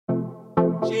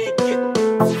shake it,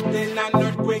 then an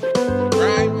earthquake.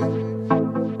 Grymz,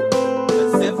 the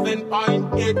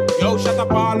 7.8. Yo, shut up,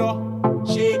 Paulo.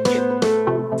 Shake it,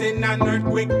 then an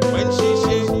earthquake. When she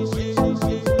shake,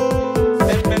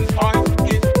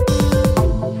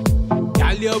 7.8.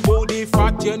 Girl, your booty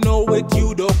fat, you know it,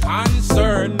 you don't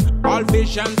concern. All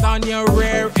visions on your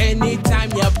rear anytime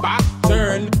your back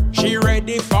turn. She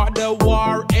ready for the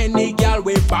war, any girl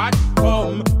with bad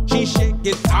come. She shake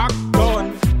it, talk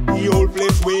done. The whole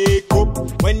place wake up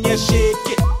when you shake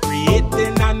it,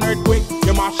 creating an earthquake.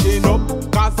 You're mashing up,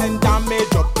 causing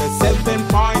damage up to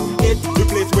 7.8. The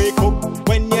place wake up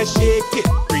when you shake it,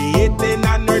 creating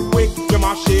an earthquake. You're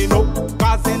mashing up,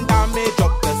 causing damage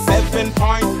up to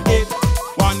 7.8.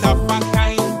 One of a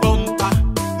kind bumper,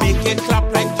 make it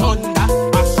clap like thunder.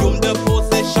 Assume the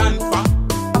possession for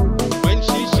when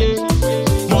she shake.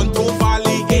 Monto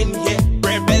Valley in here,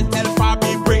 rebel tell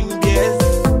Fabi bring this.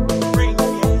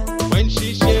 When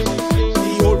she shake,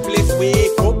 the whole place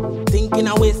wake up. Thinking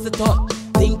I waste the talk,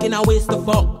 thinking I waste the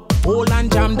fuck. Hold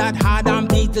and jam that hard and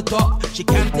beat the talk. She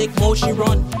can't take more, she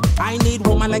run. I need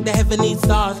woman like the heavenly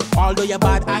stars. Although you're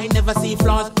bad, I never see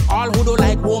flaws. All who don't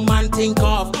like woman think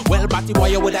of. Well, batty boy,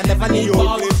 you woulda never need balls. The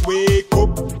whole place wake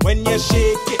up when you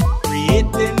shake it,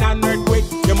 creating an earthquake.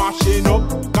 You're mashing up,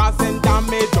 causing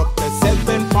damage up to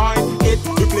 7.8.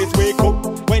 The place wake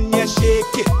up when you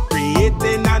shake it,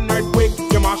 creating an earthquake.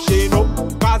 You're mashing up,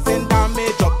 causing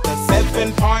damage up to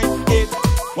 7.8.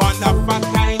 One of a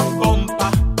kind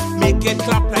bumper, make it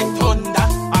clap like thunder.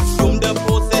 Assume the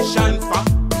possession for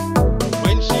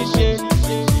when she shake.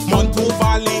 Monto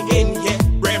Valley in here,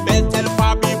 rebel tell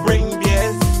Fabi bring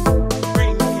beers.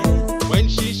 When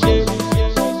she shake,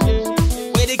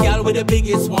 where the girl with the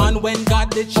biggest one? When God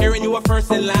did sharing, you were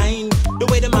first in line. The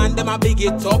way the man them a big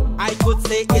it up, I could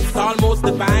say it's almost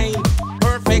divine.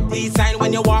 Perfect design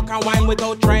when you walk and whine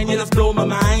without trying, you just blow my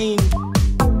mind.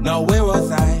 Now where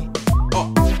was I? Oh,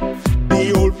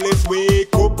 the whole place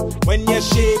wake up when you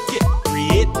shake it,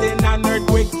 creating an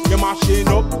earthquake. You're mashing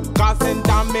up, causing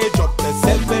damage up to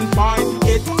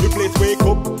 7.8. The place wake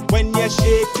up when you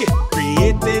shake it,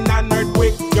 creating an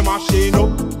earthquake. You're mashing up,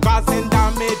 causing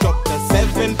damage up to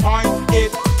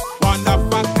 7.8. One of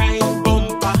a kind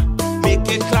bumper, make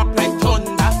it clap like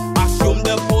thunder. Assume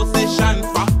the possession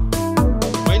for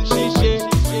when she shake.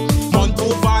 Monto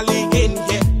Valley in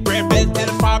here, rebel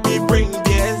tell Fabi bring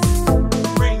beers.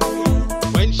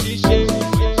 When she shake,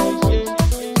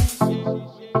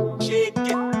 shake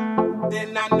it,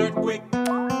 then an earthquake.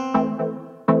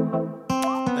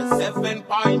 The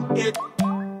 7.8.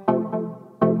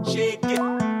 Shake it,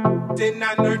 then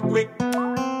an earthquake.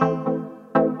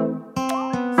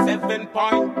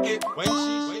 7.8. When she